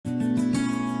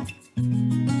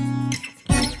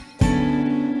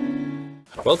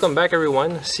Welcome back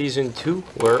everyone, Season 2.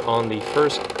 We're on the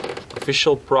first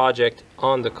official project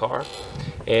on the car.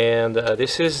 And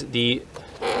this is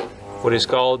what is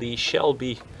called the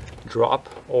Shelby drop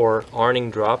or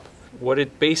Arning drop. What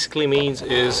it basically means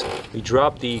is we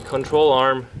drop the control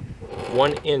arm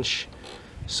 1 inch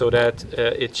so that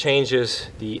it changes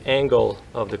the angle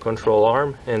of the control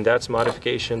arm, and that's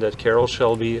modification that Carroll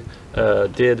Shelby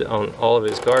did on all of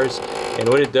his cars. And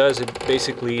what it does, it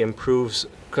basically improves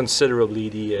considerably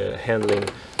the handling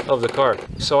of the car.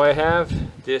 So I have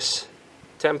this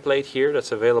template here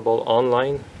that's available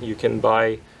online. You can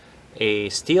buy a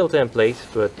steel template,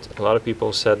 but a lot of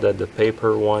people said that the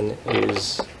paper one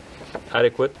is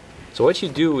adequate. So what you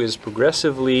do is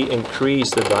progressively increase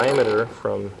the diameter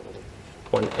from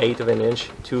 1/8 of an inch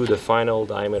to the final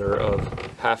diameter of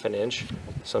 1/2 an inch.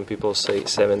 Some people say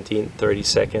 17-30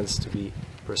 seconds to be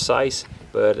precise,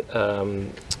 but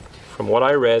from what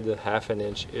I read, 1/2 an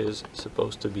inch is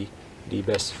supposed to be the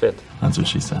best fit. That's what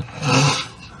she said.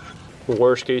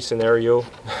 Worst case scenario,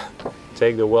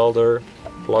 take the welder,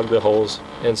 plug the holes,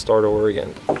 and start over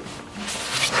again.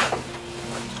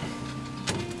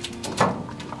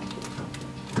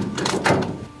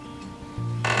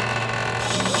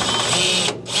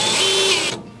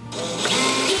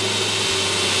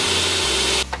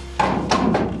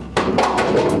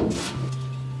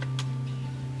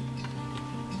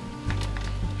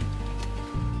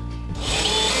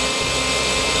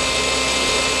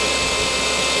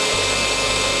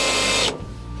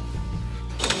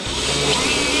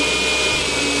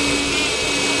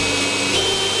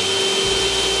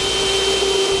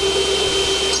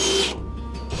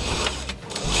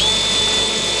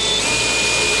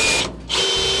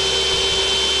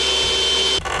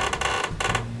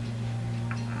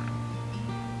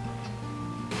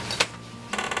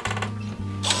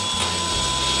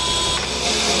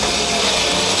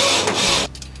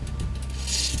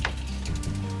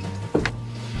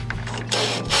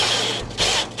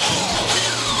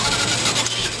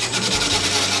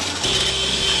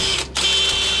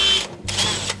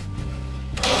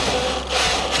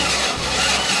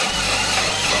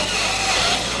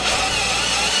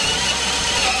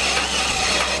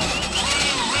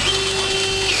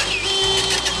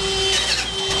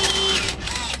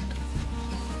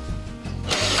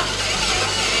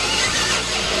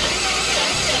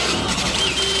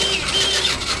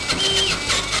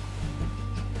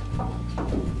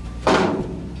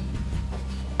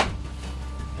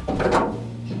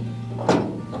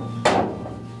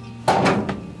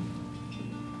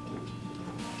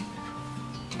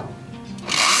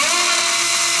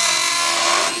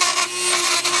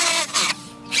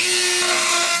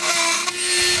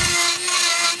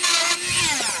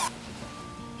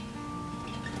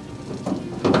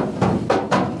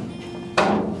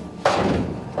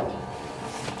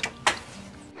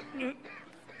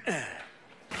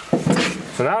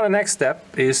 So now the next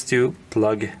step is to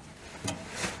plug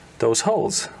those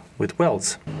holes with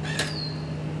welds.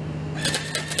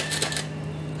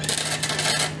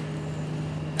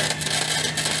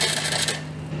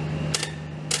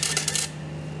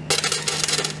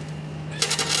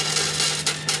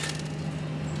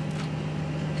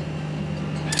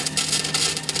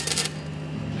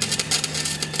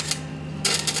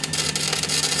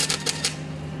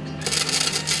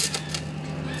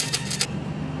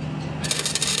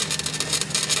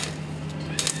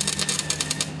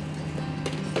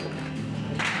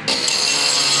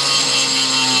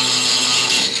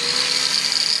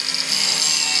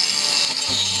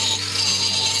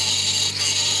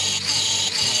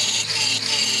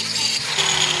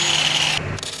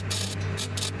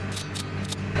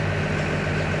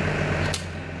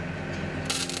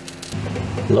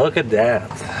 Look at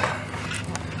that.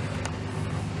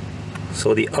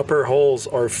 So the upper holes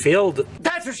are filled.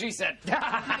 That's what she said.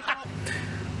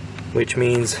 Which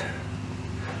means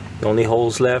the only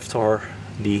holes left are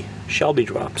the Shelby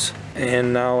drops.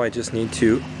 And now I just need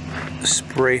to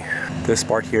spray this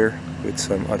part here with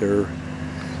some other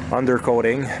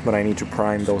undercoating, but I need to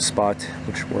prime those spots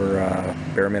which were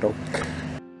bare metal.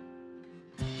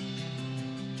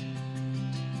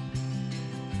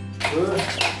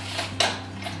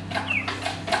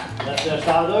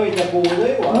 Ça là, il était posé,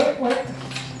 ouais. Oui,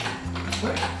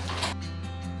 oui.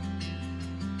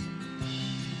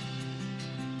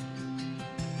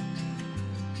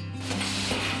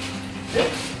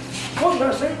 Bon,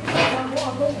 j'essaie.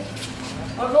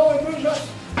 Encore un peu, juste.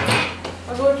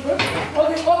 Encore un peu.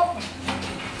 Ok, hop.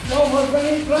 Là, on va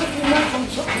venir tranquillement comme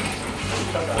ça.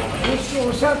 Juste sur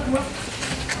le sac, moi.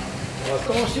 On va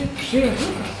casser, pousser un peu.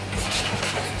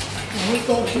 On va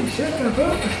casser le sac un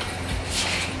peu.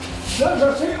 Là,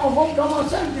 je sais, on va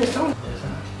commencer à le descendre.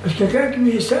 Parce que quand il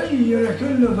essaye, il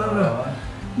recule là, vers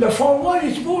le forward.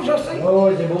 Est-tu beau, je sais?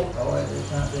 Oui, c'est beau. Ah ouais,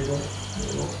 descend, c'est beau.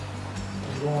 C'est beau.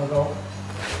 C'est beau encore.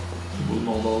 C'est beau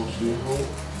mon bord aussi. C'est beau.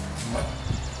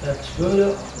 Ouais. Un petit peu là.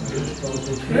 Juste pour le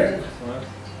détruire. Ouais.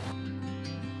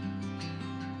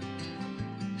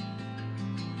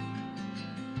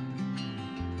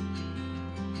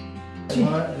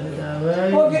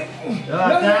 Ouais, OK. Là,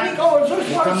 attends.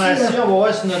 On va commencer, on va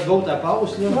voir si notre boat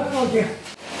passe là. Ouais, OK.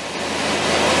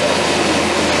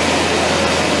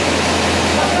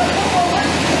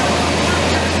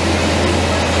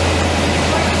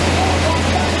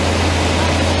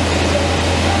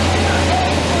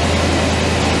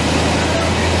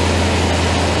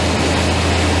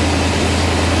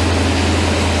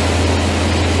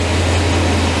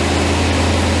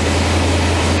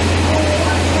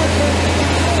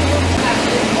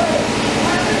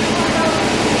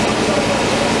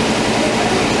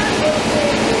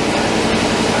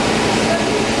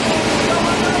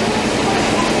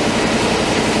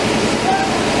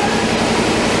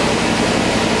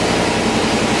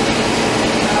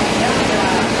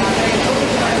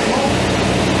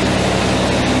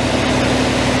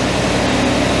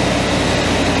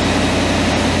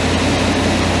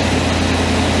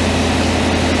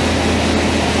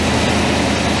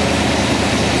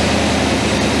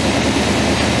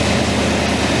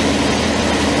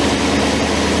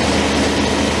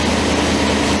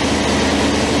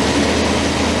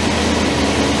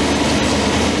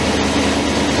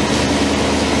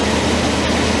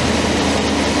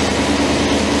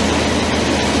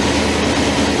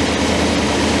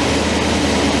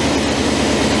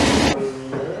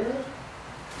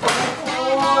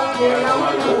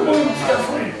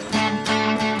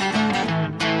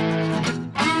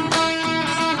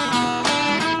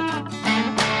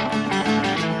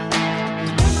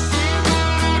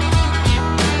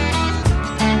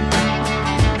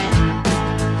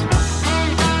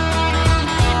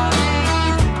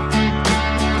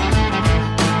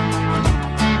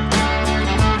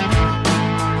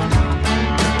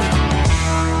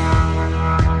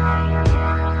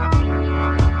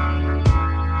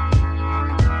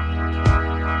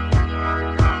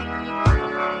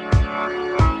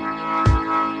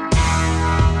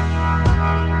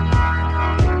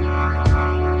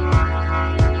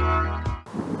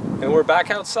 We're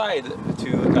back outside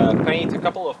to paint a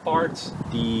couple of parts.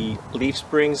 The leaf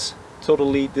springs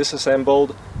totally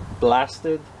disassembled,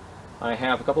 blasted. I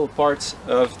have a couple of parts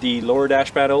of the lower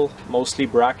dash panel, mostly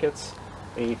brackets,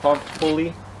 a pump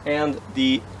pulley, and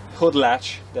the hood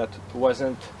latch that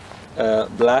wasn't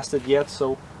blasted yet.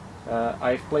 So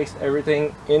I've placed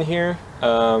everything in here.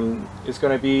 It's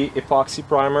going to be epoxy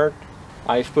primer.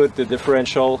 I've put the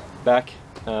differential back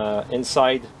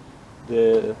inside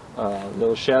the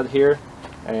little shed here,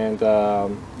 and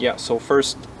yeah, so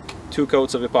first 2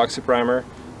 coats of epoxy primer,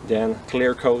 then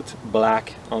clear coat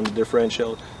black on the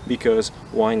differential, because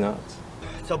why not?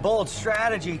 It's a bold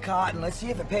strategy, Cotton. Let's see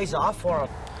if it pays off for him.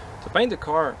 To paint the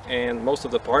car and most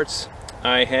of the parts,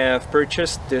 I have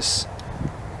purchased this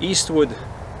Eastwood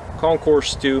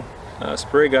Concourse 2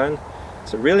 spray gun.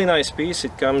 It's a really nice piece.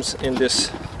 It comes in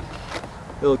this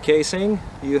little casing.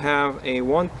 You have a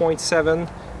 1.7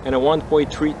 and a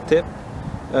 1.3 tip,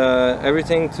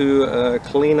 everything to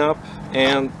clean up,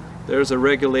 and there's a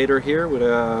regulator here with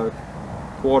a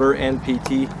 1/4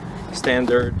 NPT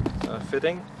standard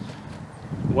fitting.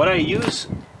 What I use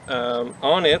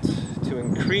on it to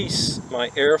increase my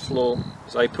airflow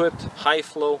is I put high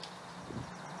flow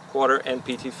 1/4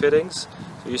 NPT fittings.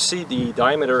 So you see the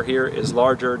diameter here is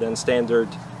larger than standard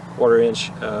 1/4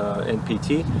 inch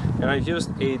NPT, and I've used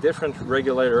a different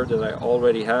regulator that I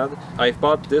already had. I've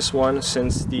bought this one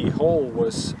since the hole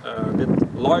was a bit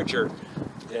larger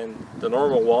than the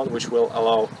normal one, which will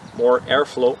allow more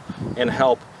airflow and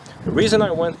help. The reason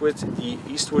I went with the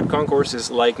Eastwood Concourse is,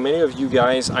 like many of you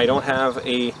guys, I don't have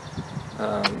a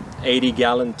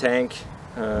 80-gallon tank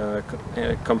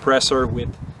compressor with,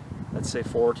 let's say,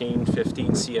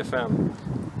 14-15 CFM.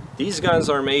 These guns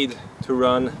are made to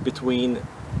run between,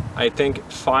 I think,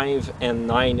 5 and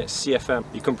 9 CFM.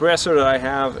 The compressor that I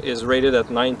have is rated at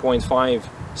 9.5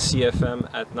 CFM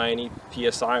at 90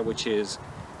 PSI, which is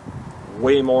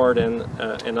way more than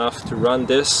enough to run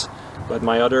this. But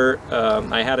my other,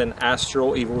 I had an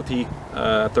Astro Evo T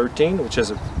 13, which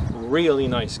is a really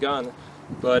nice gun,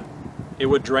 but it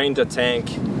would drain the tank.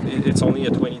 It's only a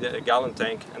 20-gallon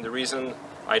tank, and the reason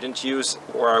I didn't use,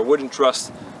 or I wouldn't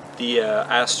trust the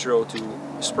Astro to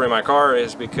spray my car,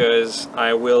 is because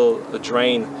I will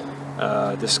drain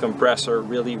this compressor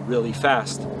really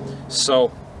fast.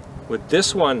 So with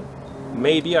this one,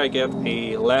 maybe I get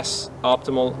a less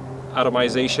optimal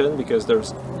atomization because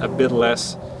there's a bit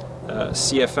less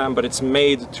CFM, but it's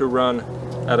made to run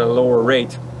at a lower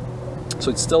rate. So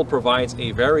it still provides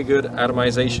a very good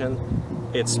atomization.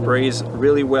 It sprays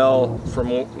really well from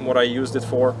what I used it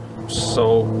for.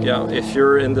 So yeah, if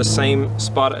you're in the same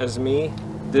spot as me,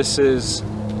 this is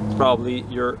probably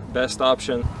your best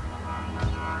option.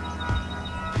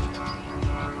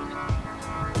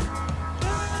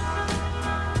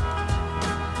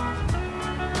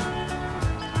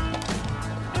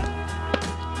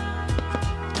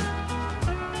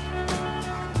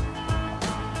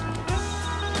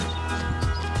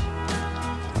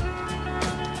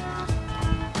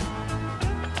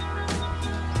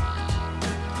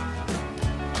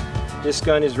 This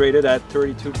gun is rated at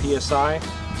 32 psi,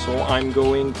 so I'm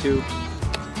going to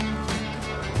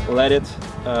let it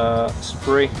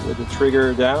spray with the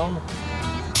trigger down,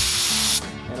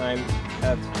 and I'm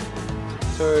at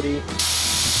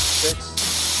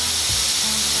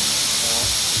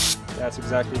 36. That's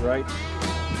exactly right.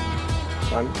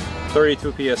 I'm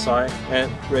 32 psi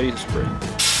and ready to spray.